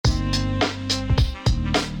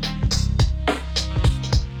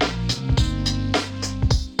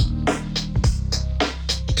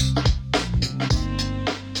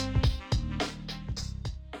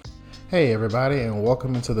Hey everybody, and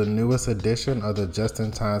welcome into the newest edition of the Just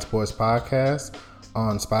in Time Sports Podcast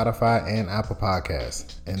on Spotify and Apple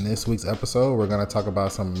Podcasts. In this week's episode, we're going to talk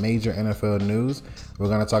about some major NFL news. We're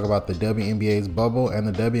going to talk about the WNBA's bubble and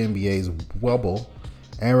the WNBA's wobble.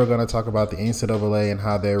 And we're going to talk about the NCAA and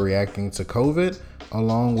how they're reacting to COVID,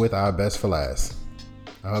 along with our best for last.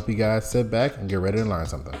 I hope you guys sit back and get ready to learn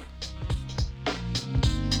something.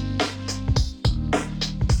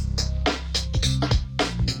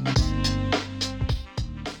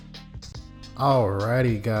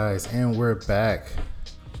 Alrighty guys, and we're back.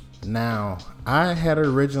 Now, I had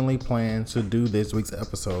originally planned to do this week's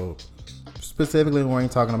episode specifically when we're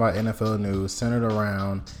talking about NFL news centered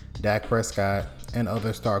around Dak Prescott and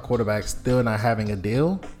other star quarterbacks still not having a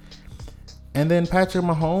deal. And then Patrick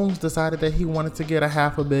Mahomes decided that he wanted to get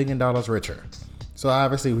 $500 million richer. So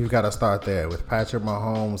obviously we've got to start there with Patrick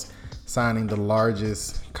Mahomes signing the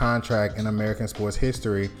largest contract in American sports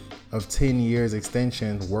history of 10 years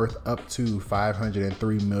extension worth up to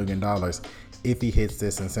 $503 million if he hits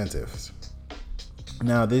this incentives.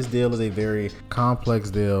 Now, this deal is a very complex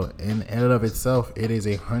deal. In and of itself, it is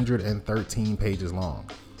 113 pages long.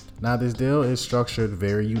 Now, this deal is structured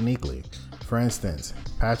very uniquely. For instance,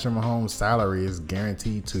 Patrick Mahomes' salary is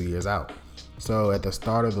guaranteed 2 years out. So at the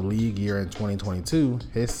start of the league year in 2022,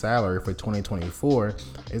 his salary for 2024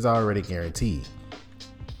 is already guaranteed.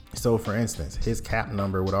 So for instance, his cap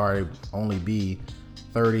number would already only be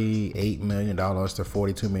 $38 million to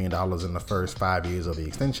 $42 million in the first 5 years of the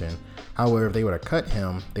extension. However, if they were to cut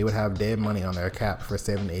him, they would have dead money on their cap for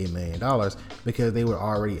 $7 to $8 million because they would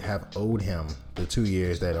already have owed him the 2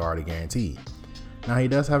 years that are already guaranteed. Now, he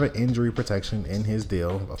does have an injury protection in his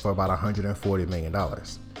deal for about $140 million.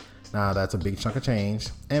 Now, that's a big chunk of change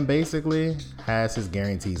and basically has his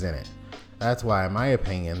guarantees in it. That's why, in my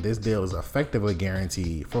opinion, this deal is effectively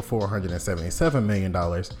guaranteed for $477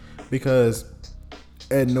 million because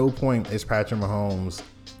at no point is Patrick Mahomes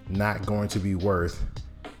not going to be worth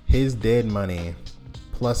his dead money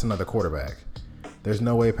plus another quarterback. There's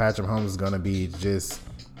no way Patrick Mahomes is going to be just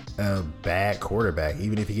a bad quarterback.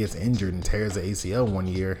 Even if he gets injured and tears the ACL 1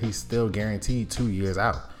 year, he's still guaranteed 2 years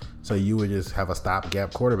out. So you would just have a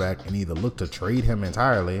stopgap quarterback and either look to trade him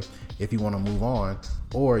entirely if you want to move on,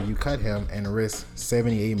 or you cut him and risk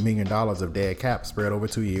 $78 million of dead cap spread over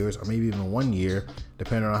 2 years, or maybe even 1 year,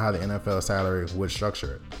 depending on how the NFL salary would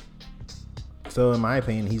structure it. So in my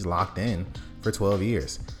opinion, he's locked in for 12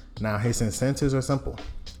 years. Now, his incentives are simple.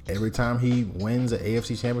 Every time he wins an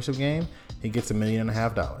AFC Championship game, he gets $1.5 million.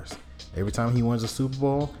 Every time he wins a Super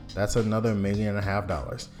Bowl, that's another $1.5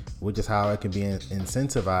 million, which is how it can be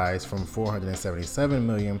incentivized from $477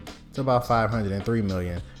 million to about $503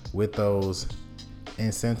 million with those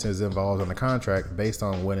incentives involved in the contract based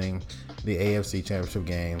on winning the AFC Championship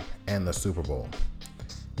game and the Super Bowl.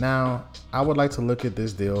 Now, I would like to look at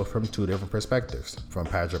this deal from two different perspectives, from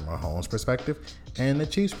Patrick Mahomes' perspective and the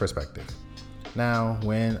Chiefs' perspective. Now,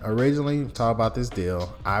 when originally talked about this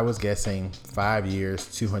deal, I was guessing 5 years,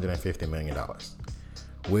 $250 million,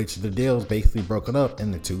 which the deal is basically broken up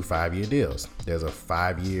into 2 5-year deals. There's a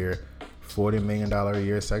 5-year, $40 million a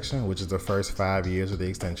year section, which is the first 5 years of the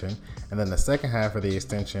extension. And then the second half of the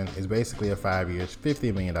extension is basically a 5 years,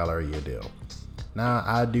 $50 million a year deal. Now,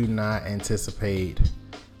 I do not anticipate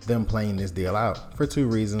them playing this deal out for 2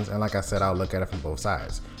 reasons. And like I said, I'll look at it from both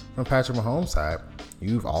sides. From Patrick Mahomes' side,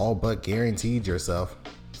 you've all but guaranteed yourself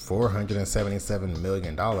 $477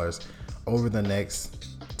 million over the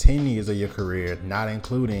next 10 years of your career, not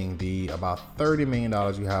including the about $30 million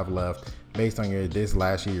you have left based on this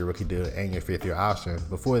last year rookie deal and your 5th year option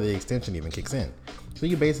before the extension even kicks in. So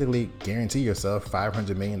you basically guarantee yourself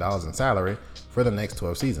 $500 million in salary for the next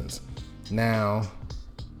 12 seasons. Now,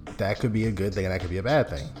 that could be a good thing and that could be a bad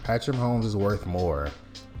thing. Patrick Mahomes is worth more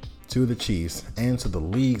to the Chiefs and to the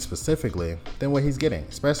league specifically than what he's getting,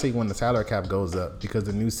 especially when the salary cap goes up because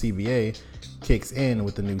the new CBA kicks in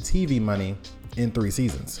with the new TV money in 3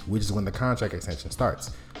 seasons, which is when the contract extension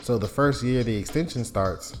starts. So the first year the extension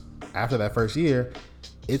starts, after that first year,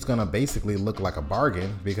 it's going to basically look like a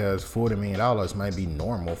bargain because $40 million might be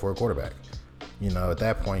normal for a quarterback. You know, at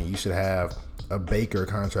that point, you should have a Baker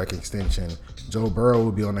contract extension. Joe Burrow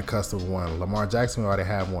would be on the cusp of one. Lamar Jackson would already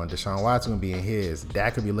have one. Deshaun Watson would be in his.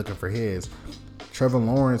 Dak could be looking for his. Trevor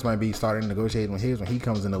Lawrence might be starting negotiating with his when he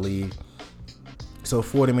comes in the league. So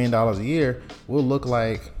 $40 million a year will look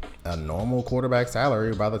like a normal quarterback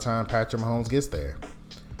salary by the time Patrick Mahomes gets there.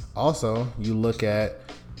 Also, you look at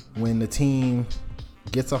when the team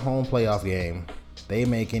gets a home playoff game, they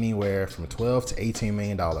make anywhere from $12 to $18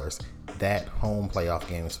 million that home playoff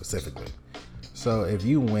game specifically. So if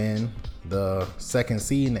you win the second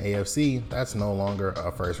seed in the AFC, that's no longer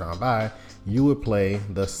a first round bye. You would play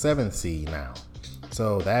the 7th seed now.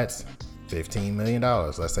 So that's $15 million.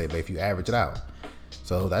 Let's say, but if you average it out.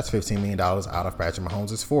 So that's $15 million out of Patrick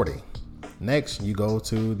Mahomes' 40. Next, you go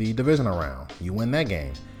to the divisional round. You win that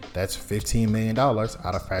game. That's $15 million out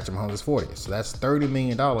of Patrick Mahomes' 40. So that's $30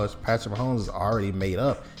 million Patrick Mahomes has already made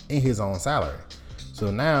up in his own salary. So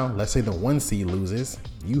now, let's say the 1 seed loses.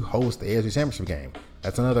 You host the AFC Championship game.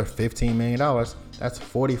 That's another $15 million. That's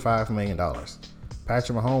 $45 million.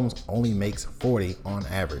 Patrick Mahomes only makes 40 on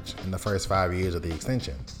average in the first 5 years of the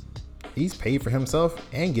extension. He's paid for himself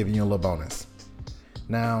and giving you a little bonus.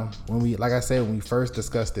 Now, when we first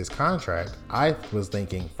discussed this contract, I was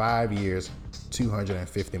thinking 5 years,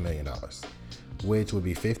 $250 million, which would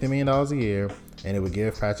be $50 million a year, and it would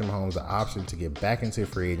give Patrick Mahomes the option to get back into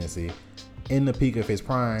free agency in the peak of his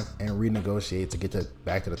prime and renegotiate to get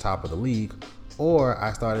back to the top of the league. Or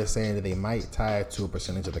I started saying that they might tie it to a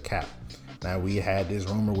percentage of the cap. Now, we had this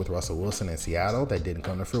rumor with Russell Wilson in Seattle that didn't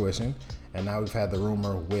come to fruition. And now we've had the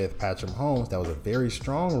rumor with Patrick Mahomes that was a very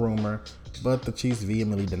strong rumor, but the Chiefs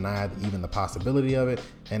vehemently denied even the possibility of it,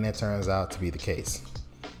 and it turns out to be the case.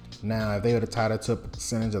 Now, if they would have tied it to a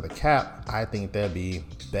percentage of the cap, I think that'd be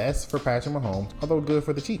best for Patrick Mahomes, although good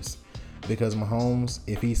for the Chiefs. Because Mahomes,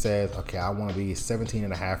 if he says, okay, I want to be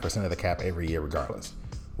 17.5% of the cap every year regardless.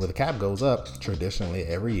 Well, the cap goes up traditionally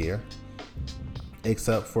every year,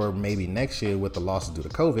 except for maybe next year with the losses due to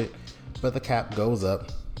COVID, but the cap goes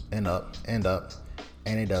up and up and up,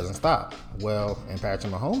 and it doesn't stop. Well, in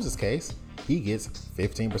Patrick Mahomes' case, he gets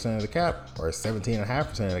 15% of the cap or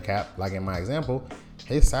 17.5% of the cap. Like in my example,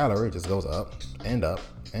 his salary just goes up and up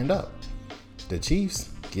and up. The Chiefs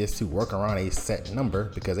gets to work around a set number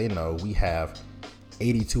because they know we have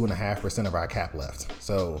 82.5% of our cap left.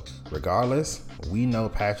 So regardless, we know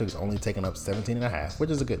Patrick's only taking up 17.5, which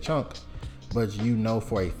is a good chunk, but you know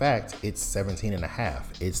for a fact it's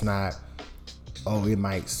 17.5. It's not, oh, it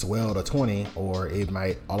might swell to 20 or it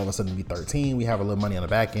might all of a sudden be 13. We have a little money on the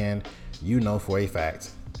back end. You know for a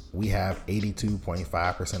fact we have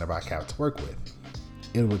 82.5% of our cap to work with.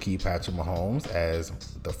 It will keep Patrick Mahomes as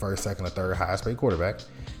the first, second, or third highest paid quarterback.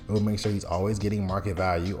 It will make sure he's always getting market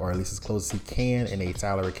value, or at least as close as he can in a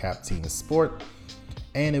salary cap team sport.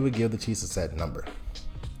 And it would give the Chiefs a set number.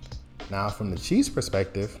 Now, from the Chiefs'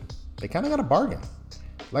 perspective, they kind of got a bargain.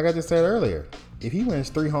 Like I just said earlier, if he wins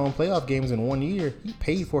 3 home playoff games in 1 year, he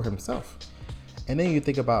paid for himself. And then you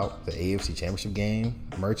think about the AFC Championship game,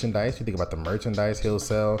 merchandise. You think about the merchandise he'll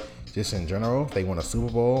sell just in general. If they win a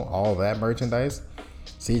Super Bowl, all that merchandise.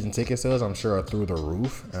 Season ticket sales, I'm sure, are through the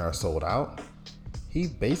roof and are sold out. He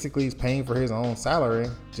basically is paying for his own salary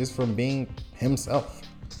just from being himself.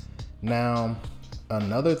 Now,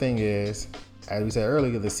 another thing is, as we said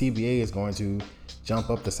earlier, the CBA is going to jump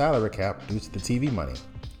up the salary cap due to the TV money.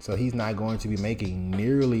 So he's not going to be making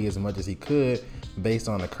nearly as much as he could based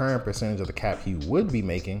on the current percentage of the cap he would be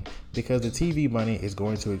making, because the TV money is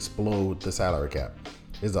going to explode the salary cap.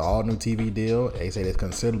 It's an all new TV deal. They say it's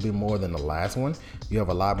considerably more than the last one. You have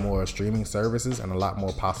a lot more streaming services and a lot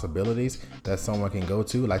more possibilities that someone can go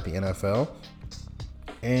to, like the NFL.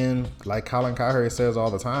 And like Colin Cowherd says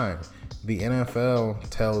all the time, the NFL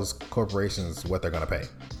tells corporations what they're going to pay.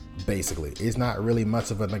 Basically, it's not really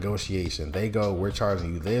much of a negotiation. They go, we're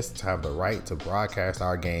charging you this to have the right to broadcast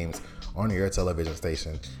our games on your television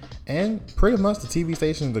station. And pretty much the TV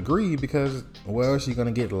stations agree, because where else are you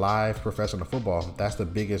going to get live professional football? That's the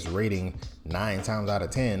biggest rating 9 times out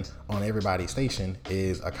of 10 on everybody's station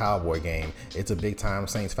is a Cowboy game. It's a big time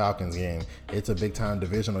Saints-Falcons game. It's a big time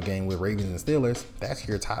divisional game with Ravens and Steelers. That's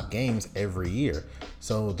your top games every year.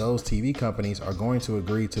 So those TV companies are going to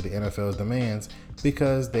agree to the NFL's demands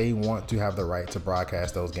because they want to have the right to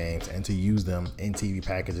broadcast those games and to use them in TV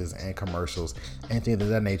packages and commercials and things of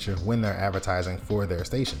that nature when they're advertising for their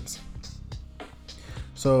stations.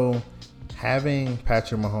 So having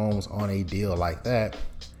Patrick Mahomes on a deal like that,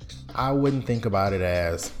 I wouldn't think about it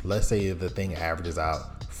as, let's say the thing averages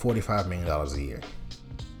out $45 million a year,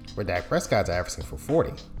 where Dak Prescott's averaging for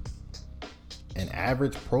 40. An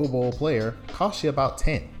average Pro Bowl player costs you about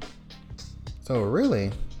 10. So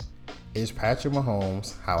really, is Patrick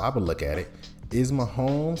Mahomes, how I would look at it, is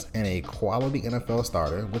Mahomes and a quality NFL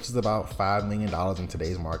starter, which is about $5 million in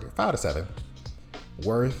today's market, 5 to 7,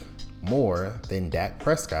 worth more than Dak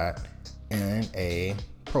Prescott and a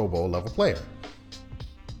Pro Bowl level player?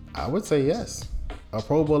 I would say yes. A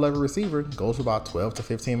Pro Bowl level receiver goes for about $12 to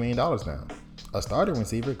 $15 million now. A starting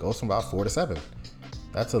receiver goes from about 4 to 7.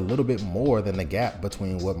 That's a little bit more than the gap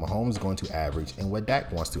between what Mahomes is going to average and what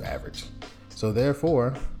Dak wants to average. So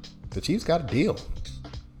therefore, the Chiefs got a deal.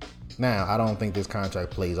 Now, I don't think this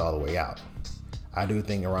contract plays all the way out. I do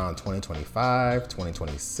think around 2025,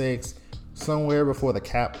 2026, somewhere before the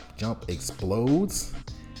cap jump explodes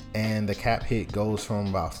and the cap hit goes from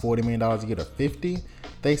about $40 million a year to $50,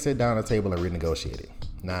 they sit down at the table and renegotiate it.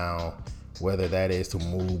 Now, whether that is to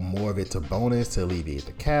move more of it to bonus to alleviate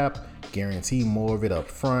the cap, guarantee more of it up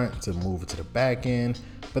front to move it to the back end,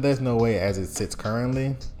 but there's no way as it sits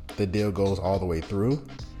currently, the deal goes all the way through.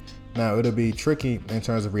 Now, it'll be tricky in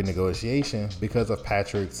terms of renegotiation because of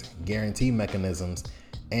Patrick's guarantee mechanisms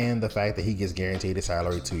and the fact that he gets guaranteed his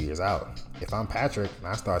salary 2 years out. If I'm Patrick and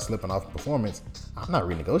I start slipping off performance, I'm not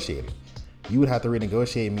renegotiating. You would have to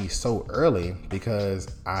renegotiate me so early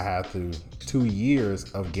because I have 2 years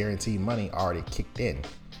of guaranteed money already kicked in.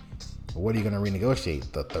 What are you going to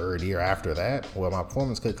renegotiate? The third year after that? Well, my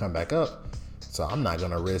performance could come back up, so I'm not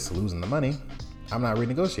going to risk losing the money. I'm not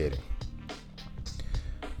renegotiating.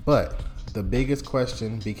 But the biggest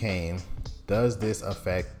question became, does this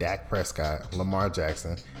affect Dak Prescott, Lamar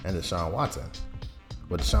Jackson, and Deshaun Watson?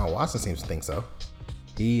 Well, Deshaun Watson seems to think so.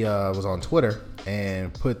 He was on Twitter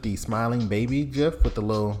and put the smiling baby gif with the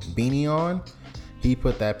little beanie on. He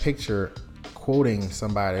put that picture quoting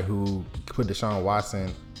somebody who put Deshaun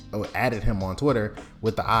Watson, added him on Twitter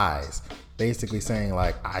with the eyes, basically saying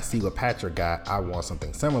like, I see what Patrick got, I want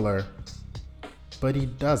something similar. But he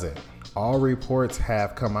doesn't. All reports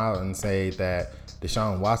have come out and say that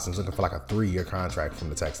Deshaun Watson's looking for like a 3-year contract from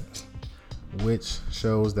the Texans, which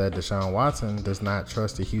shows that Deshaun Watson does not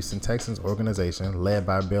trust the Houston Texans organization led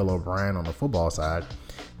by Bill O'Brien on the football side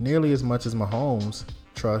nearly as much as Mahomes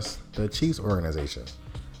trusts the Chiefs organization.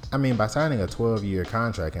 I mean, by signing a 12-year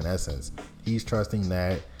contract, in essence, he's trusting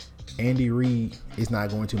that Andy Reid is not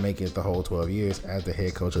going to make it the whole 12 years as the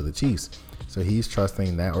head coach of the Chiefs. So he's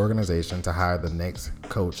trusting that organization to hire the next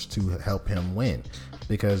coach to help him win.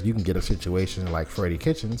 Because you can get a situation like Freddie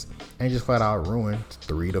Kitchens and just flat out ruin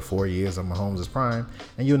 3 to 4 years of Mahomes' prime,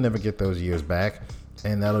 and you'll never get those years back.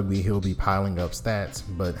 And he'll be piling up stats,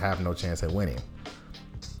 but have no chance at winning.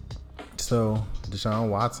 So Deshaun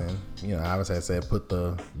Watson, obviously I said put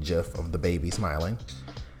the gif of the baby smiling,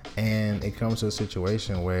 and it comes to a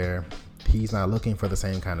situation where he's not looking for the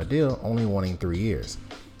same kind of deal, only wanting 3 years.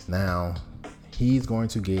 Now, he's going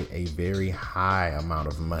to get a very high amount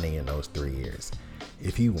of money in those 3 years.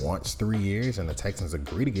 If he wants 3 years and the Texans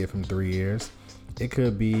agree to give him 3 years, it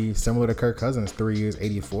could be similar to Kirk Cousins, 3 years,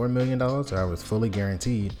 $84 million, or I was fully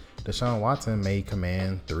guaranteed. Deshaun Watson may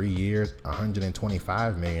command 3 years,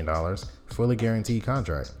 $125 million, fully guaranteed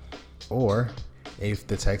contract. Or if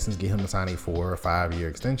the Texans get him to sign a 4 or 5 year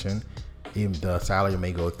extension, the salary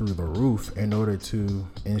may go through the roof in order to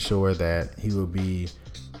ensure that he will be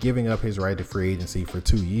giving up his right to free agency for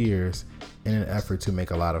 2 years in an effort to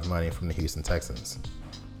make a lot of money from the Houston Texans.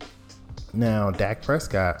 Now, Dak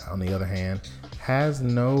Prescott, on the other hand, has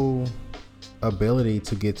no ability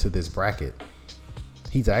to get to this bracket.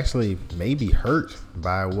 He's actually maybe hurt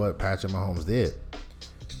by what Patrick Mahomes did,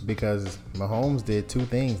 because Mahomes did 2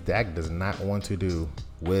 things Dak does not want to do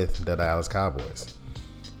with the Dallas Cowboys.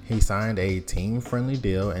 He signed a team-friendly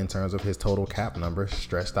deal in terms of his total cap number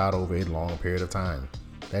stretched out over a long period of time.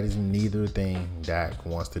 That is neither thing Dak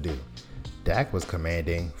wants to do. Dak was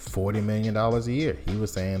commanding $40 million a year. He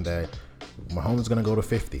was saying that Mahomes is going to go to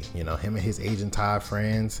 50. Him and his agent Todd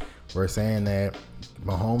friends were saying that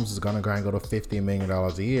Mahomes is going to go to $50 million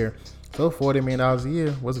a year. So $40 million a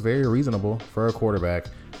year was very reasonable for a quarterback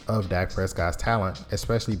of Dak Prescott's talent,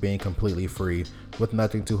 especially being completely free with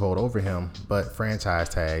nothing to hold over him but franchise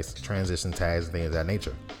tags, transition tags, and things of that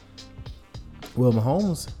nature. Well,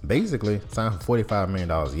 Mahomes basically signed for $45 million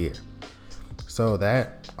a year. So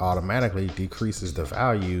that automatically decreases the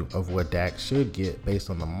value of what Dak should get based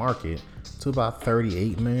on the market to about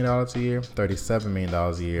 $38 million a year, $37 million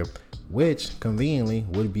a year, which conveniently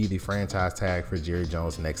would be the franchise tag for Jerry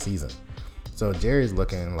Jones next season. So Jerry's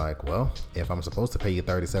looking like, well, if I'm supposed to pay you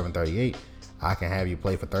 $37, $38, I can have you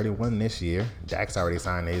play for $31 this year. Dak's already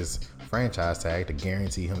signed his franchise tag to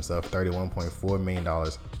guarantee himself $31.4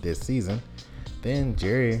 million this season. Then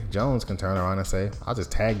Jerry Jones can turn around and say, I'll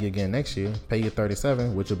just tag you again next year, pay you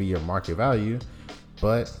 $37, which will be your market value,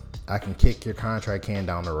 but I can kick your contract can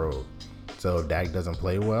down the road. So if Dak doesn't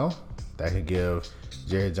play well, that could give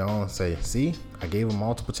Jerry Jones say, see, I gave him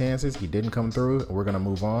multiple chances, he didn't come through, we're going to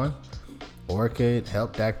move on. Or it could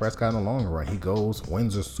help Dak Prescott in the long run. He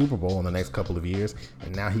wins a Super Bowl in the next couple of years,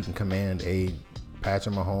 and now he can command a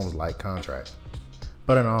Patrick Mahomes-like contract.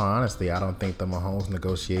 But in all honesty, I don't think the Mahomes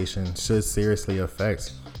negotiation should seriously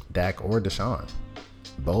affect Dak or Deshaun,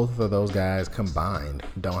 Both of those guys combined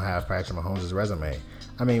don't have Patrick Mahomes' resume.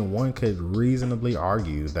 I mean, one could reasonably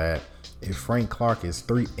argue that if Frank Clark is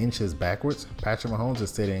 3 inches backwards, Patrick Mahomes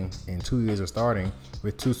is sitting in 2 years of starting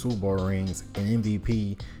with 2 Super Bowl rings, an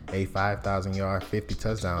MVP, a 5,000-yard,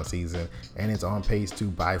 50-touchdown season, and it's on pace to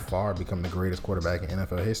by far become the greatest quarterback in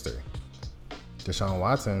NFL history. Deshaun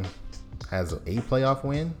Watson has a playoff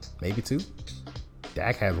win, maybe 2.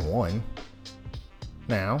 Dak has 1.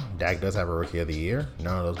 Now, Dak does have a Rookie of the Year.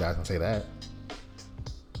 None of those guys can say that.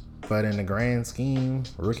 But in the grand scheme,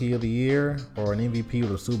 Rookie of the Year or an MVP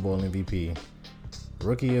with a Super Bowl MVP,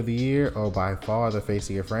 Rookie of the Year or by far the face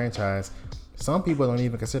of your franchise, some people don't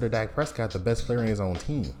even consider Dak Prescott the best player in his own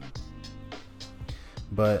team.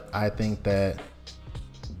 But I think that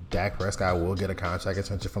Dak Prescott will get a contract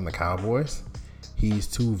extension from the Cowboys. He's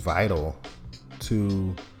too vital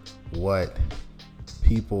to what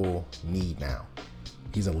people need now.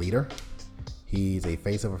 He's a leader. He's a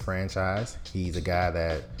face of a franchise. He's a guy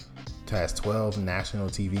that has 12 national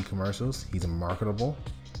TV commercials. He's marketable.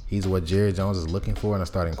 He's what Jerry Jones is looking for in a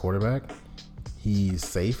starting quarterback. He's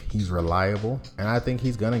safe. He's reliable. And I think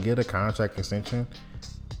he's going to get a contract extension.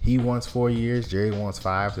 He wants 4 years. Jerry wants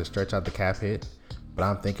 5 to stretch out the cap hit. But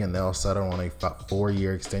I'm thinking they'll settle on a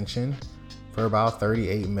 4-year extension for about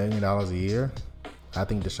 $38 million a year. I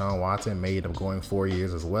think Deshaun Watson may end up going 4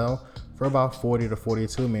 years as well for about $40 to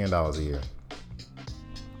 $42 million a year.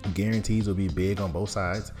 Guarantees will be big on both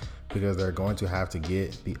sides because they're going to have to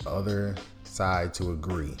get the other side to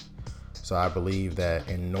agree. So I believe that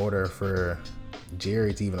in order for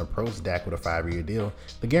Jerry to even approach Dak with a 5-year deal,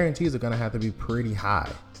 the guarantees are going to have to be pretty high.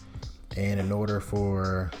 And in order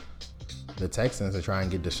for the Texans to try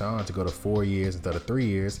and get Deshaun to go to 4 years instead of 3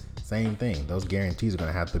 years, same thing. Those guarantees are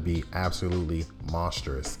going to have to be absolutely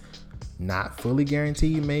monstrous. Not fully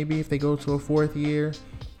guaranteed maybe if they go to a 4th year,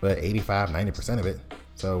 but 85-90% of it.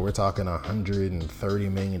 So we're talking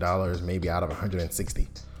 $130 million, maybe out of 160.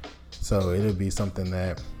 So it'll be something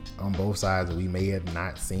that on both sides we may have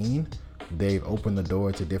not seen. They've opened the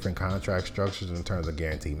door to different contract structures in terms of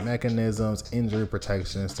guarantee mechanisms, injury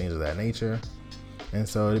protections, things of that nature. And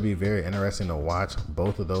so it'll be very interesting to watch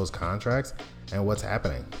both of those contracts and what's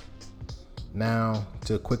happening. Now,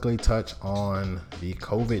 to quickly touch on the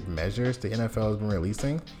COVID measures the NFL has been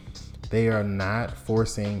releasing, they are not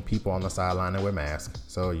forcing people on the sideline to wear masks.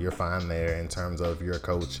 So you're fine there in terms of you're a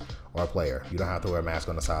coach or a player. You don't have to wear a mask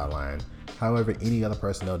on the sideline. However, any other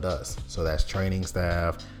personnel does. So that's training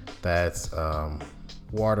staff, that's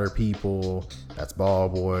water people, that's ball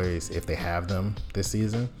boys. If they have them this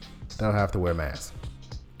season, they'll have to wear masks.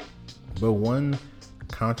 But one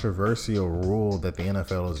controversial rule that the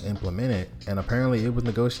NFL has implemented, and apparently it was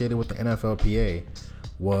negotiated with the NFLPA,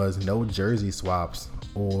 was no jersey swaps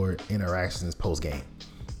or interactions post-game.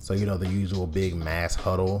 So, the usual big mass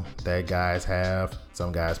huddle that guys have.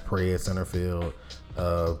 Some guys pray at center field,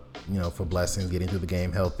 for blessings, getting through the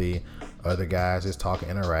game healthy. Other guys just talk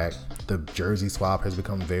and interact. The jersey swap has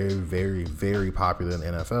become very, very, very popular in the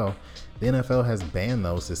NFL. The NFL has banned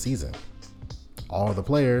those this season. All the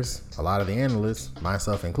players, a lot of the analysts,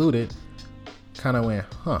 myself included, kind of went,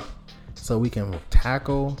 so we can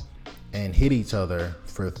tackle and hit each other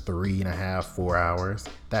for 3.5, 4 hours.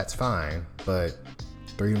 That's fine. But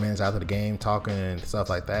 3 minutes after the game, talking and stuff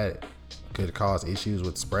like that could cause issues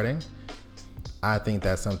with spreading. I think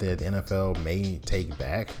that's something that the NFL may take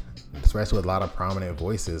back, especially with a lot of prominent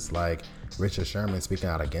voices like Richard Sherman speaking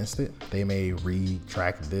out against it. They may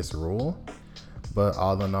retract this rule. But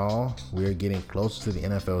all in all, we're getting closer to the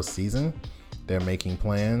NFL season. They're making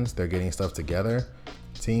plans. They're getting stuff together.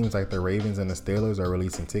 Teams like the Ravens and the Steelers are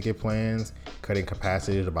releasing ticket plans, cutting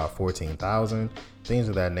capacity to about 14,000, things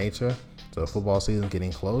of that nature. So the football season is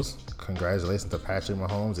getting close. Congratulations to Patrick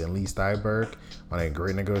Mahomes and Lee Steinberg on a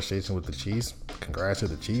great negotiation with the Chiefs. Congrats to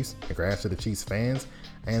the Chiefs. Congrats to the Chiefs fans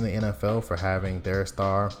and the NFL for having their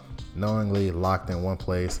star knowingly locked in one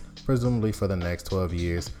place, presumably for the next 12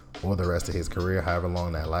 years or the rest of his career, however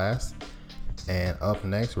long that lasts. And up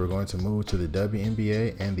next, we're going to move to the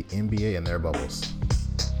WNBA and the NBA and their bubbles.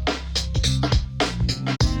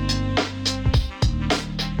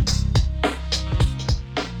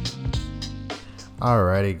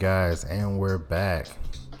 Alrighty, guys, and we're back.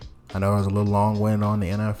 I know it was a little long-winded on the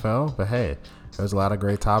NFL, but hey, there's a lot of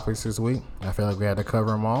great topics this week. I feel like we had to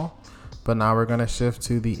cover them all. But now we're going to shift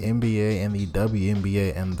to the NBA and the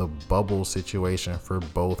WNBA and the bubble situation for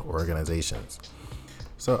both organizations.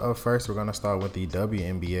 So up first, we're going to start with the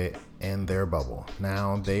WNBA and their bubble.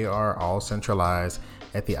 Now, they are all centralized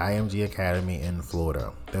at the IMG Academy in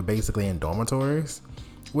Florida. They're basically in dormitories,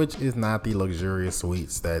 which is not the luxurious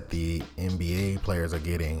suites that the NBA players are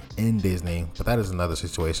getting in Disney, but that is another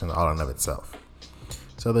situation all in of itself.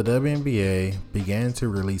 So the WNBA began to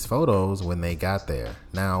release photos when they got there.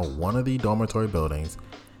 Now, one of the dormitory buildings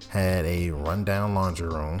had a rundown laundry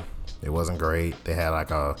room. It wasn't great. They had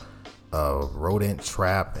like a rodent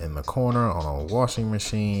trap in the corner on a washing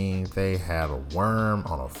machine. They had a worm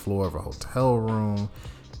on a floor of a hotel room.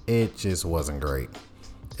 It just wasn't great.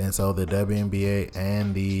 And so the WNBA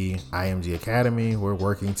and the IMG Academy were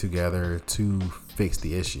working together to fix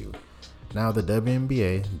the issue. Now, the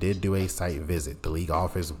WNBA did do a site visit. The league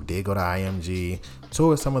office did go to IMG,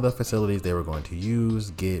 tour some of the facilities they were going to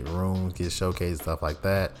use, get rooms, get showcase, stuff like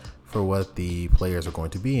that for what the players are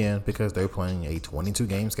going to be in, because they're playing a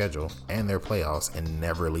 22-game schedule and their playoffs and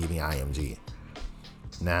never leaving IMG.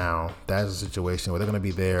 Now, that's a situation where they're going to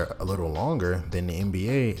be there a little longer than the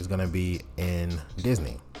NBA is going to be in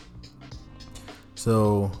Disney.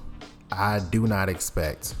 So I do not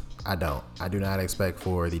expect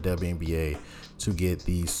for the WNBA to get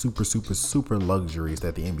the super luxuries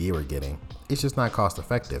that the NBA were getting. It's just not cost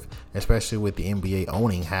effective, especially with the NBA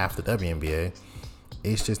owning half the WNBA.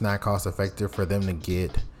 It's just not cost effective for them to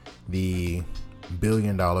get the $1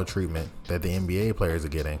 billion treatment that the NBA players are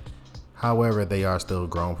getting. However, they are still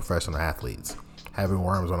grown professional athletes. Having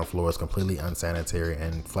worms on the floor is completely unsanitary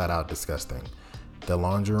and flat out disgusting. The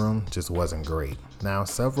laundry room just wasn't great. Now,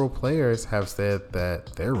 several players have said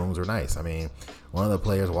that their rooms were nice. I mean, one of the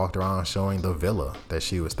players walked around showing the villa that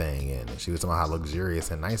she was staying in, and she was talking about how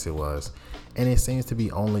luxurious and nice it was. And it seems to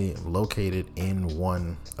be only located in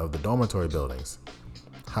one of the dormitory buildings.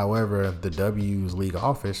 However, the W's league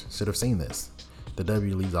office should have seen this. The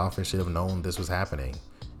W League's office should have known this was happening.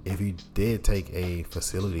 If you did take a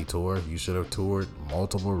facility tour, you should have toured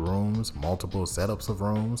multiple rooms, multiple setups of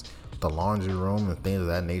rooms, the laundry room, and things of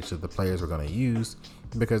that nature the players were going to use,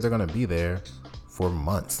 because they're going to be there for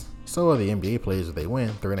months. So are the NBA players if they win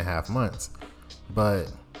 3.5 months.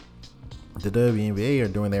 But the WNBA are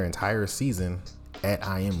doing their entire season at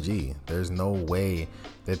IMG. There's no way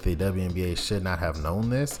that the WNBA should not have known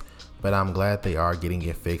this, but I'm glad they are getting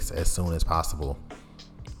it fixed as soon as possible.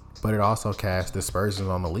 But it also casts dispersions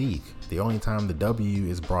on the league. The only time the W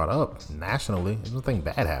is brought up nationally, if something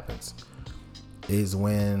bad happens, is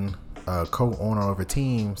when a co-owner of a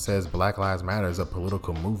team says Black Lives Matter is a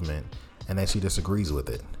political movement and that she disagrees with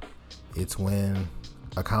it. It's when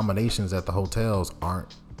accommodations at the hotels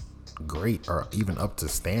aren't great or even up to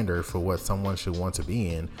standard for what someone should want to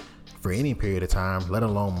be in for any period of time, let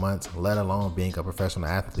alone months, let alone being a professional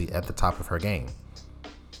athlete at the top of her game.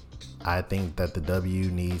 I think that the W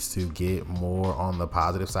needs to get more on the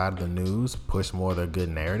positive side of the news, push more of their good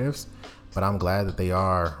narratives, but I'm glad that they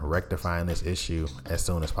are rectifying this issue as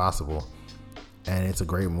soon as possible. And it's a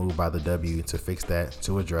great move by the W to fix that,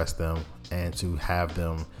 to address them, and to have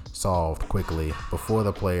them solved quickly before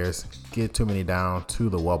the players get too many down to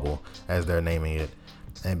the wubble, as they're naming it,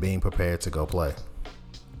 and being prepared to go play.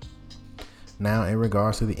 Now, in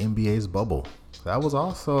regards to the NBA's bubble, that was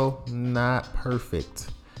also not perfect.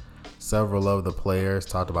 Several of the players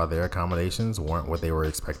talked about their accommodations weren't what they were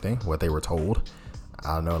expecting, what they were told.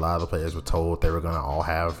 I know a lot of the players were told they were going to all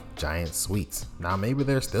have giant suites. Now, maybe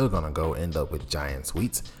they're still going to go end up with giant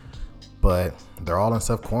suites, but they're all in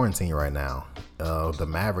self-quarantine right now. The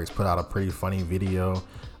Mavericks put out a pretty funny video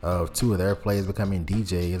of two of their players becoming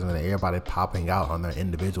DJs and everybody popping out on their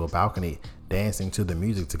individual balcony, dancing to the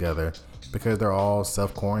music together, because they're all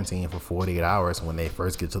self-quarantined for 48 hours when they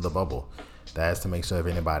first get to the bubble. That's to make sure if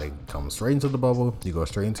anybody comes straight into the bubble, you go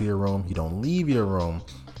straight into your room. You don't leave your room.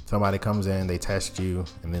 Somebody comes in, they test you,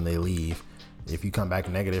 and then they leave. If you come back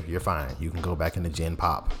negative, you're fine. You can go back into Gen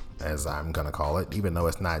Pop, as I'm going to call it, even though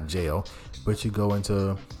it's not jail. But you go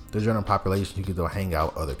into the general population, you can go hang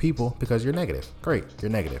out with other people because you're negative. Great,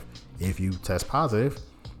 you're negative. If you test positive,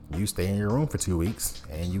 you stay in your room for 2 weeks,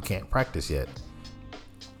 and you can't practice yet.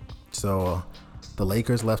 So the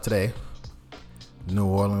Lakers left today. New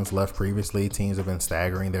Orleans left previously. Teams have been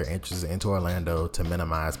staggering their entries into Orlando to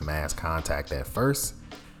minimize mass contact at first.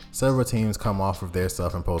 Several teams come off of their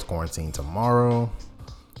self-imposed quarantine tomorrow.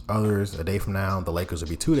 Others, a day from now. The Lakers will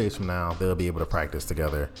be 2 days from now. They'll be able to practice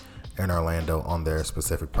together in Orlando on their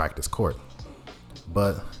specific practice court.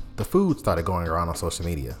 But the food started going around on social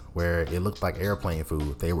media where it looked like airplane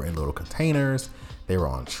food. They were in little containers. They were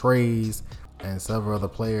on trays. And several other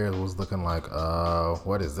players was looking like,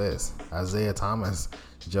 what is this? Isaiah Thomas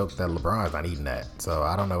joked that LeBron's not eating that. So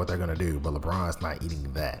I don't know what they're going to do, but LeBron's not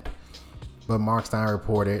eating that. But Mark Stein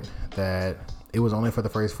reported that it was only for the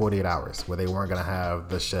first 48 hours where they weren't going to have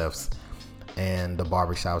the chefs and the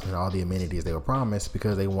barbershops and all the amenities they were promised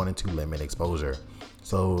because they wanted to limit exposure.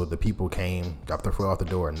 So the people came, dropped their foot off the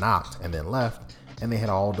door, knocked, and then left. And they had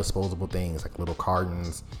all disposable things like little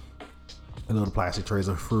cartons, little plastic trays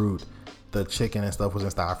of fruit. The chicken and stuff was in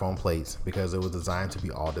styrofoam plates because it was designed to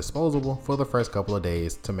be all disposable for the first couple of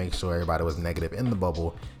days to make sure everybody was negative in the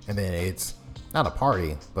bubble. And then it's not a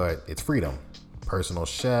party, but it's freedom. Personal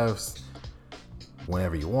chefs,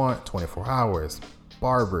 whenever you want, 24 hours.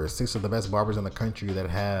 Barbers, 6 of the best barbers in the country that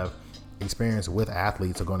have experience with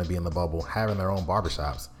athletes are going to be in the bubble, having their own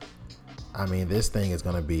barbershops. I mean, this thing is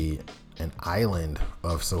going to be an island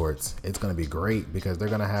of sorts. It's going to be great because they're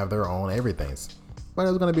going to have their own everythings. But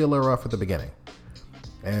it's going to be a little rough at the beginning.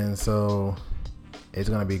 And so it's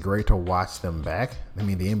going to be great to watch them back. I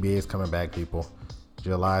mean, the NBA is coming back, people.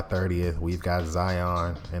 July 30th, we've got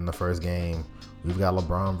Zion in the first game. We've got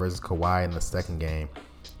LeBron versus Kawhi in the second game.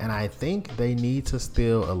 And I think they need to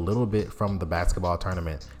steal a little bit from the basketball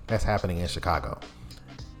tournament that's happening in Chicago.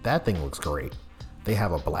 That thing looks great. They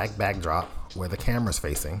have a black backdrop where the camera's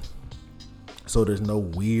facing. So there's no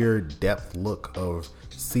weird depth look of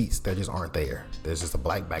seats that just aren't there. There's just a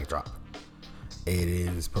black backdrop.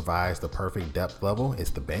 Provides the perfect depth level.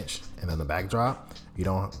 It's the bench and then the backdrop.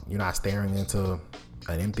 You're not staring into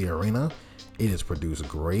an empty arena. It is produced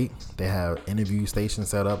great. They have interview stations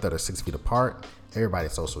set up that are 6 feet apart.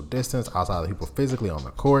 Everybody's social distance outside of the people physically on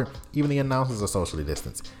the court. Even the announcers are socially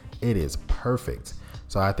distanced. It is perfect.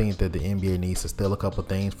 So I think that the NBA needs to steal a couple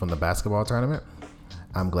things from the basketball tournament.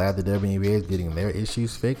 I'm glad the WNBA is getting their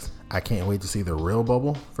issues fixed. I can't wait to see the real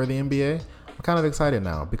bubble for the NBA. I'm kind of excited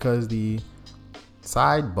now because the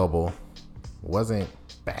side bubble wasn't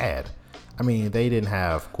bad. I mean, they didn't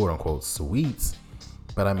have quote unquote suites,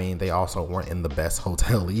 but I mean, they also weren't in the best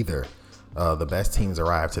hotel either. The best teams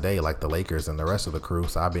arrived today, like the Lakers and the rest of the crew.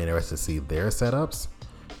 So I'll be interested to see their setups.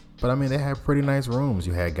 But I mean, they had pretty nice rooms.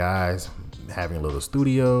 You had guys having little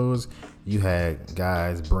studios. You had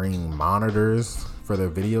guys bring monitors for their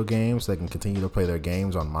video games so they can continue to play their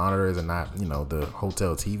games on monitors and not, the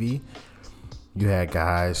hotel TV. You had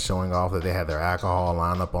guys showing off that they had their alcohol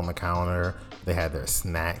lined up on the counter. They had their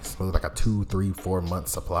snacks. It was like a 2, 3, 4 month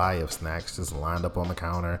supply of snacks just lined up on the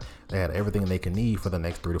counter. They had everything they can need for the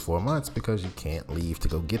next 3 to 4 months because you can't leave to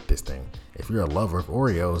go get this thing. If you're a lover of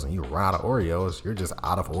Oreos and you run out of Oreos, you're just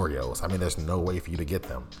out of Oreos. I mean, there's no way for you to get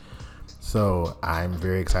them. So I'm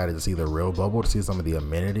very excited to see the real bubble, to see some of the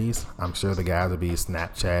amenities. I'm sure the guys will be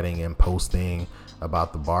Snapchatting and posting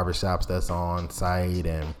about the barbershops that's on site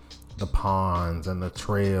and the ponds and the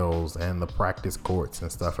trails and the practice courts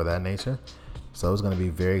and stuff of that nature. So it's going to be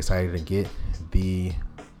very exciting to get the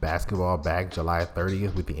basketball back July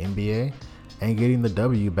 30th with the NBA and getting the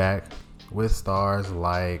W back with stars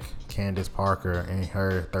like Candace Parker in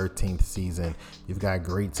her 13th season. You've got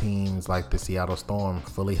great teams like the Seattle Storm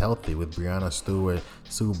fully healthy with Breanna Stewart,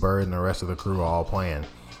 Sue Bird, and the rest of the crew all playing.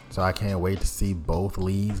 So I can't wait to see both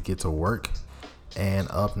leagues get to work. And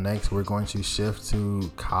up next, we're going to shift to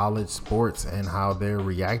college sports and how they're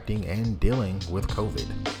reacting and dealing with COVID.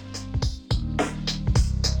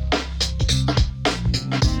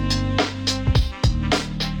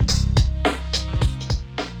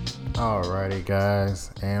 Alrighty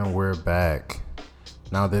guys, and we're back.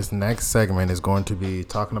 Now this next segment is going to be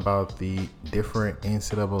talking about the different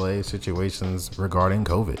NCAA situations regarding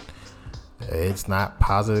COVID. It's not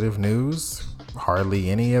positive news. Hardly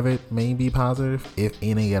any of it may be positive, if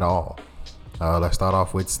any at all. Let's start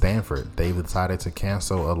off with Stanford. They've decided to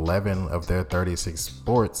cancel 11 of their 36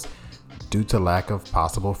 sports due to lack of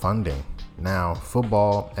possible funding. Now,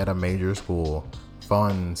 football at a major school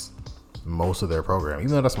funds most of their program,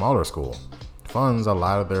 even at a smaller school, funds a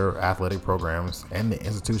lot of their athletic programs and the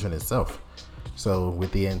institution itself. So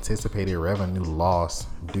with the anticipated revenue loss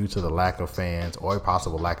due to the lack of fans or a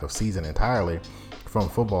possible lack of season entirely from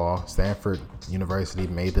football, Stanford University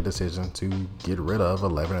made the decision to get rid of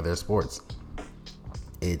 11 of their sports.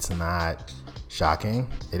 It's not shocking.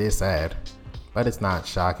 It is sad, but it's not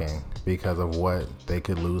shocking because of what they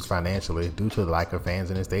could lose financially due to the lack of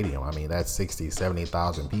fans in the stadium. I mean, that's 60,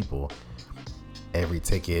 70,000 people. Every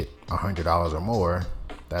ticket, $100 or more,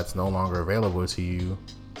 that's no longer available to you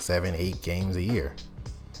 7-8 games a year.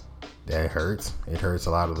 That hurts. It hurts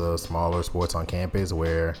a lot of the smaller sports on campus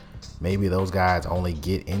where maybe those guys only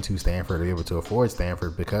get into Stanford to be able to afford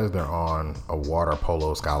Stanford because they're on a water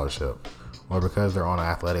polo scholarship or because they're on an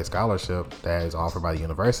athletic scholarship that is offered by the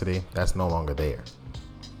university that's no longer there.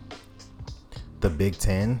 The Big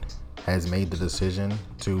Ten has made the decision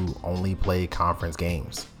to only play conference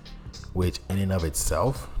games, which in and of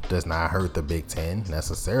itself does not hurt the Big Ten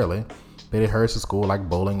necessarily, but it hurts a school like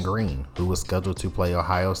Bowling Green, who was scheduled to play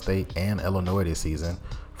Ohio State and Illinois this season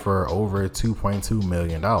for over $2.2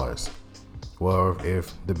 million. Well,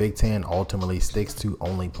 if the Big Ten ultimately sticks to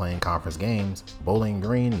only playing conference games, Bowling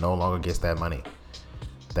Green no longer gets that money.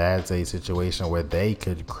 That's a situation where they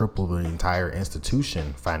could cripple the entire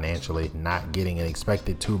institution financially, not getting an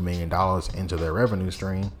expected $2 million into their revenue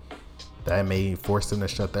stream. That may force them to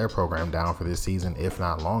shut their program down for this season, if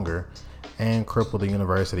not longer, and cripple the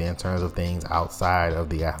university in terms of things outside of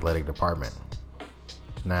the athletic department.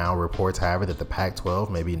 Now, reports have it that the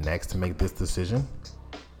Pac-12 may be next to make this decision.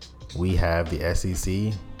 We have the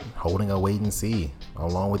SEC holding a wait and see,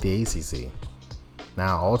 along with the ACC.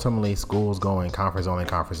 Now, ultimately, schools going conference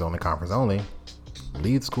only,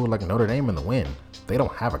 lead school like Notre Dame in the win. They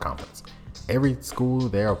don't have a conference. Every school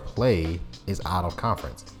there play is out of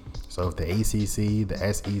conference. So if the ACC,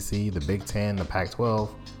 the SEC, the Big Ten, the Pac-12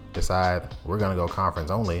 decide we're going to go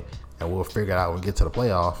conference only and we'll figure it out when we get to the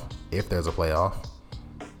playoff, if there's a playoff,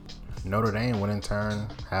 Notre Dame would in turn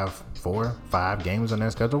have 4-5 games on their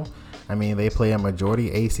schedule. I mean, they play a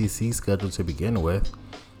majority ACC schedule to begin with,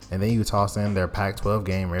 and then you toss in their Pac-12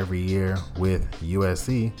 game every year with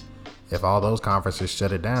USC. If all those conferences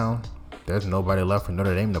shut it down, there's nobody left for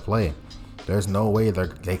Notre Dame to play. There's no way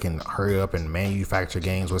they can hurry up and manufacture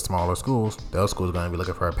games with smaller schools. Those schools are going to be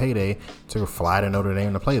looking for a payday to fly to Notre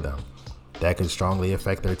Dame to play them. That could strongly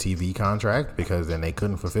affect their TV contract, because then they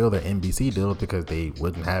couldn't fulfill their NBC deal because they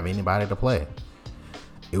wouldn't have anybody to play.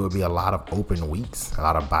 It would be a lot of open weeks, a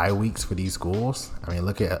lot of bye weeks for these schools. I mean,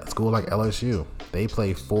 look at a school like LSU. They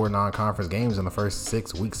play 4 non-conference games in the first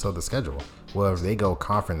 6 weeks of the schedule. Well, if they go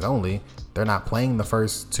conference only, they're not playing the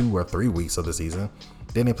first 2 or 3 weeks of the season.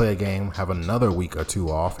 Then they play a game, have another week or 2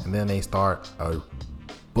 off, and then they start a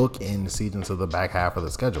bookend season to the back half of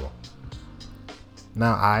the schedule.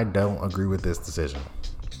 Now, I don't agree with this decision.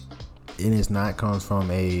 It is not comes from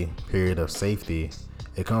a period of safety.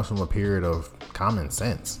 It comes from a period of common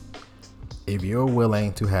sense. If you're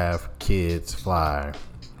willing to have kids fly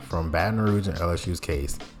from Baton Rouge, in LSU's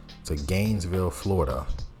case, to Gainesville, Florida,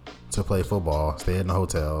 to play football, stay in the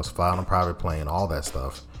hotels, fly on a private plane, all that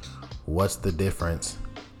stuff, what's the difference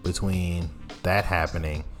between that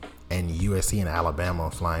happening and USC and Alabama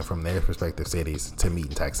flying from their respective cities to meet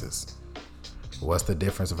in Texas? What's the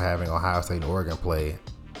difference of having Ohio State and Oregon play?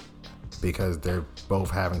 Because they're both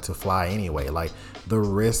having to fly anyway. Like, the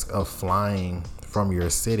risk of flying from your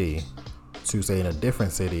city to, say, in a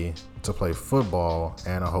different city to play football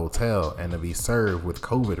and a hotel and to be served with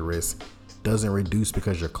COVID risk doesn't reduce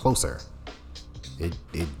because you're closer. It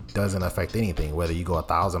doesn't affect anything. Whether you go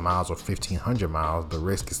 1,000 miles or 1,500 miles, the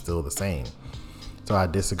risk is still the same. So I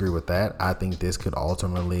disagree with that. I think this could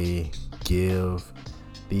ultimately give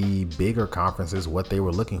the bigger conferences what they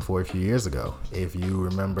were looking for a few years ago. If you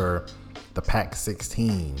remember the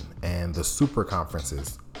Pac-16 and the super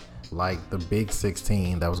conferences, like the Big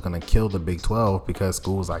 16 that was going to kill the Big 12 because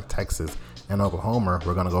schools like Texas and Oklahoma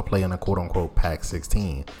were going to go play in a quote-unquote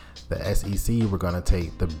Pac-16. The SEC were going to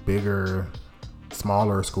take the bigger,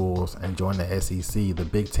 smaller schools and join the SEC. The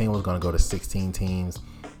Big 10 was going to go to 16 teams,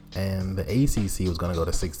 and the ACC was going to go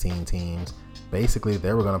to 16 teams. Basically,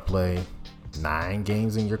 they were going to play 9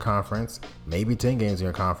 games in your conference, maybe 10 games in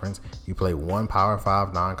your conference. You play 1 Power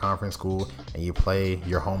 5 non-conference school, and you play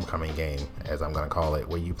your homecoming game, as I'm going to call it,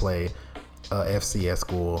 where you play a FCS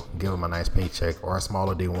school, give them a nice paycheck, or a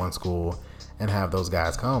smaller D1 school, and have those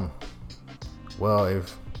guys come. Well,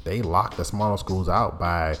 if they lock the smaller schools out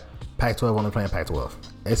by Pac-12 only playing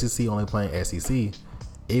Pac-12, SEC only playing SEC,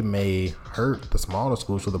 it may hurt the smaller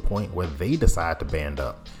schools to the point where they decide to band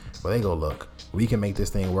up. Where they go, look, we can make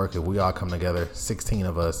this thing work if we all come together, 16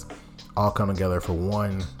 of us, all come together for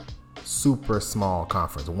one super small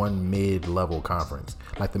conference, one mid-level conference.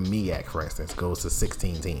 Like the MEAC, for instance, goes to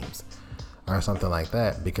 16 teams or something like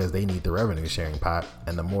that, because they need the revenue sharing pot.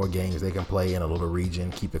 And the more games they can play in a little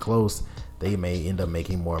region, keep it close, they may end up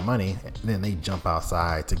making more money. And then they jump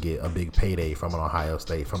outside to get a big payday from an Ohio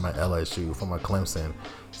State, from an LSU, from a Clemson,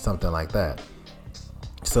 something like that.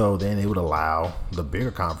 So then it would allow the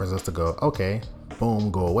bigger conferences to go, okay,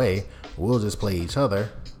 boom, go away. We'll just play each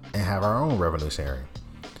other and have our own revenue sharing.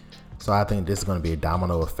 So I think this is going to be a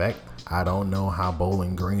domino effect. I don't know how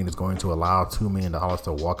Bowling Green is going to allow $2 million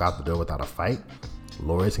to walk out the door without a fight.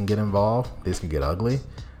 Lawyers can get involved. This can get ugly.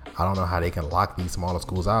 I don't know how they can lock these smaller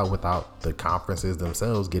schools out without the conferences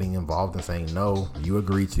themselves getting involved and saying, no, you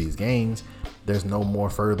agree to these games. There's no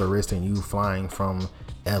more further risk than you flying from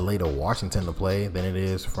LA to Washington to play than it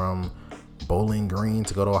is from Bowling Green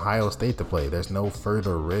to go to Ohio State to play. There's no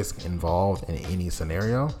further risk involved in any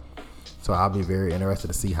scenario. So I'll be very interested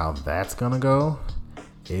to see how that's going to go.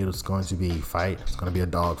 It's going to be a fight. It's going to be a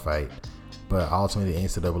dog fight. But ultimately, the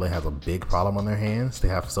NCAA has a big problem on their hands. They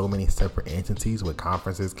have so many separate entities where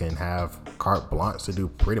conferences can have carte blanche to do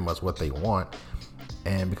pretty much what they want.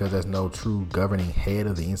 And because there's no true governing head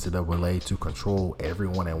of the NCAA to control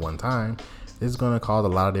everyone at one time, this is going to cause a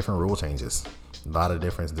lot of different rule changes. A lot of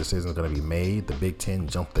different decisions are going to be made. The Big Ten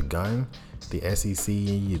jumped the gun. The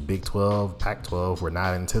SEC, Big 12, Pac-12 were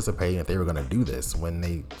not anticipating that they were going to do this when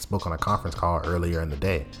they spoke on a conference call earlier in the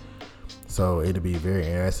day. So it'll be very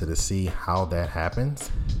interesting to see how that happens.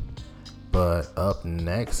 But up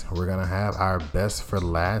next, we're going to have our best for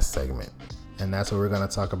last segment. And that's where we're going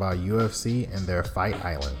to talk about UFC and their Fight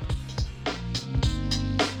Island.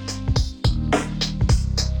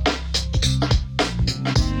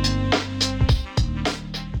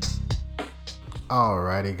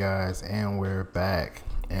 Alrighty guys, and we're back.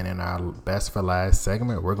 And in our best for last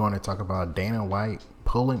segment, we're going to talk about Dana White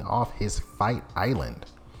pulling off his Fight Island.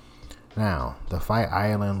 Now, the Fight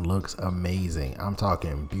Island looks amazing. I'm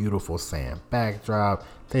talking beautiful sand backdrop.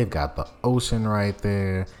 They've got the ocean right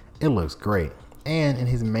there. It looks great. And in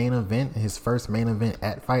his main event, his first main event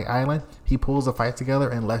at Fight Island, he pulls a fight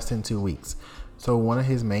together in less than 2 weeks. So one of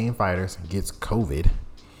his main fighters gets COVID.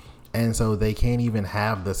 And so they can't even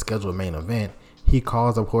have the scheduled main event. He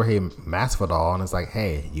calls up Jorge Masvidal and is like,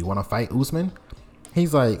 hey, you want to fight Usman?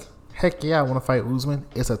 He's like, heck yeah, I want to fight Usman.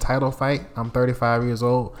 It's a title fight. I'm 35 years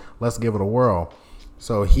old. Let's give it a whirl.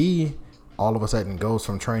 So he all of a sudden goes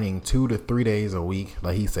from training 2 to 3 days a week,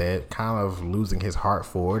 like he said, kind of losing his heart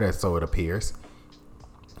for it, so it appears.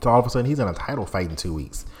 So all of a sudden he's in a title fight in 2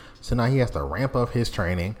 weeks. So now he has to ramp up his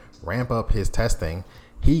training, ramp up his testing.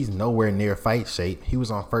 He's nowhere near fight shape. He was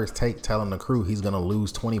on First Take telling the crew he's going to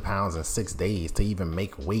lose 20 pounds in 6 days to even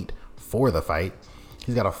make weight for the fight.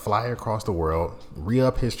 He's got to fly across the world,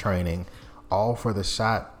 re-up his training, all for the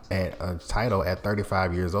shot at a title at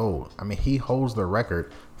 35 years old. I mean, he holds the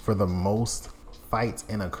record for the most fights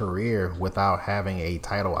in a career without having a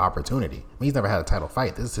title opportunity. I mean, he's never had a title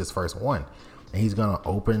fight. This is his first one. And he's going to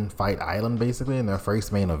open Fight Island basically in their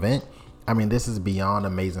first main event. I mean, this is beyond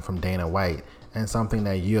amazing from Dana White and something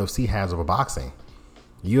that UFC has over boxing.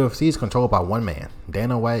 UFC is controlled by one man.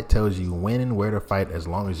 Dana White tells you when and where to fight as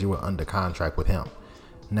long as you are under contract with him.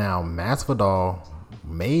 Now, Masvidal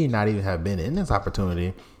may not even have been in this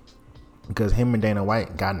opportunity because him and Dana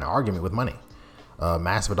White got in an argument with money.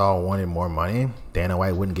 Masvidal wanted more money. Dana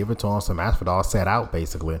White wouldn't give it to him, so Masvidal sat out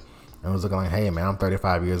basically and was looking like, hey man, I'm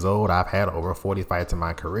 35 years old. I've had over 40 fights in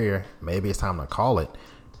my career. Maybe it's time to call it,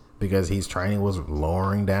 because his training was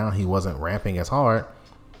lowering down. He wasn't ramping as hard.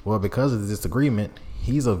 Well, because of this disagreement,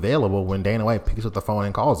 he's available when Dana White picks up the phone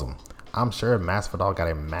and calls him. I'm sure Masvidal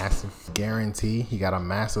got a massive guarantee. He got a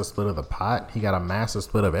massive split of the pot. He got a massive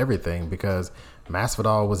split of everything because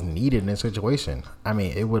Masvidal was needed in this situation. I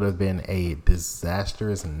mean, it would have been a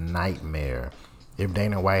disastrous nightmare if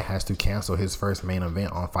Dana White has to cancel his first main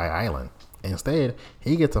event on Fight Island. Instead,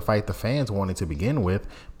 he gets to fight the fans wanted to begin with,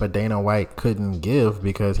 but Dana White couldn't give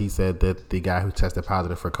because he said that the guy who tested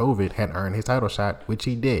positive for COVID had earned his title shot, which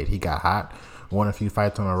he did. He got hot, won a few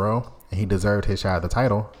fights in a row, and he deserved his shot at the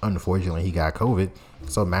title. Unfortunately, he got COVID,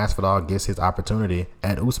 so Masvidal gets his opportunity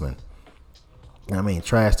at Usman. I mean,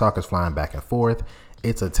 trash talk is flying back and forth.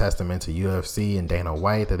 It's a testament to UFC and Dana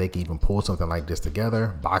White that they can even pull something like this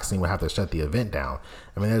together. Boxing would have to shut the event down.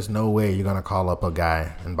 I mean, there's no way you're going to call up a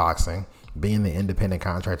guy in boxing, being the independent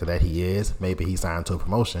contractor that he is. Maybe he signed to a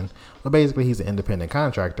promotion, but basically he's an independent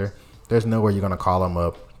contractor. There's no way you're going to call him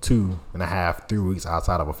up 2.5, 3 weeks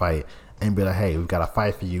outside of a fight and be like, hey, we've got a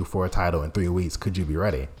fight for you for a title in 3 weeks. Could you be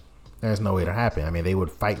ready? There's no way to happen. I mean, they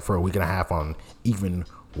would fight for a week and a half on even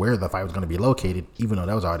where the fight was going to be located, even though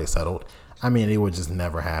that was already settled. I mean, it would just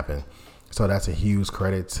never happen. So that's a huge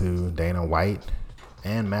credit to Dana White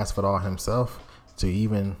and Masvidal himself to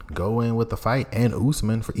even go in with the fight, and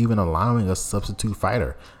Usman for even allowing a substitute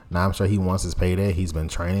fighter. Now, I'm sure he wants his payday. He's been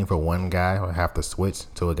training for one guy who have to switch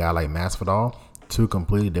to a guy like Masvidal, two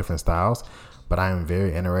completely different styles. But I am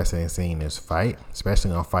very interested in seeing this fight,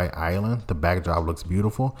 especially on Fight Island. The backdrop looks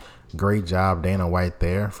beautiful. Great job, Dana White,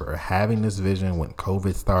 there for having this vision when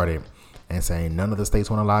COVID started and saying none of the states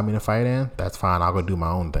want to allow me to fight in. That's fine. I'll go do my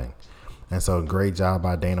own thing. And so great job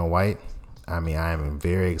by Dana White. I mean, I am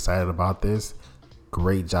very excited about this.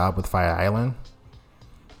 Great job with Fight Island.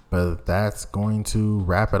 But that's going to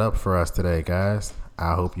wrap it up for us today, guys.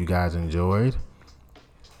 I hope you guys enjoyed.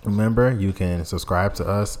 Remember, you can subscribe to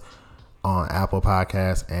us on Apple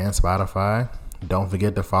Podcasts and Spotify. Don't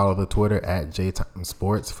forget to follow the Twitter at JTime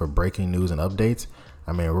Sports for breaking news and updates.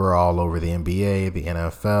 I mean, we're all over the NBA, the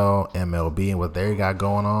NFL, MLB, and what they got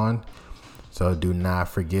going on. So do not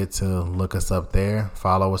forget to look us up there,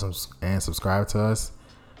 follow us, and subscribe to us.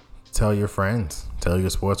 tell your friends, tell your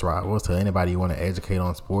sports rivals, tell anybody you want to educate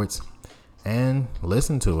on sports, and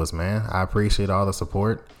listen to us, man. I appreciate all the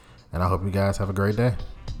support, and I hope you guys have a great day.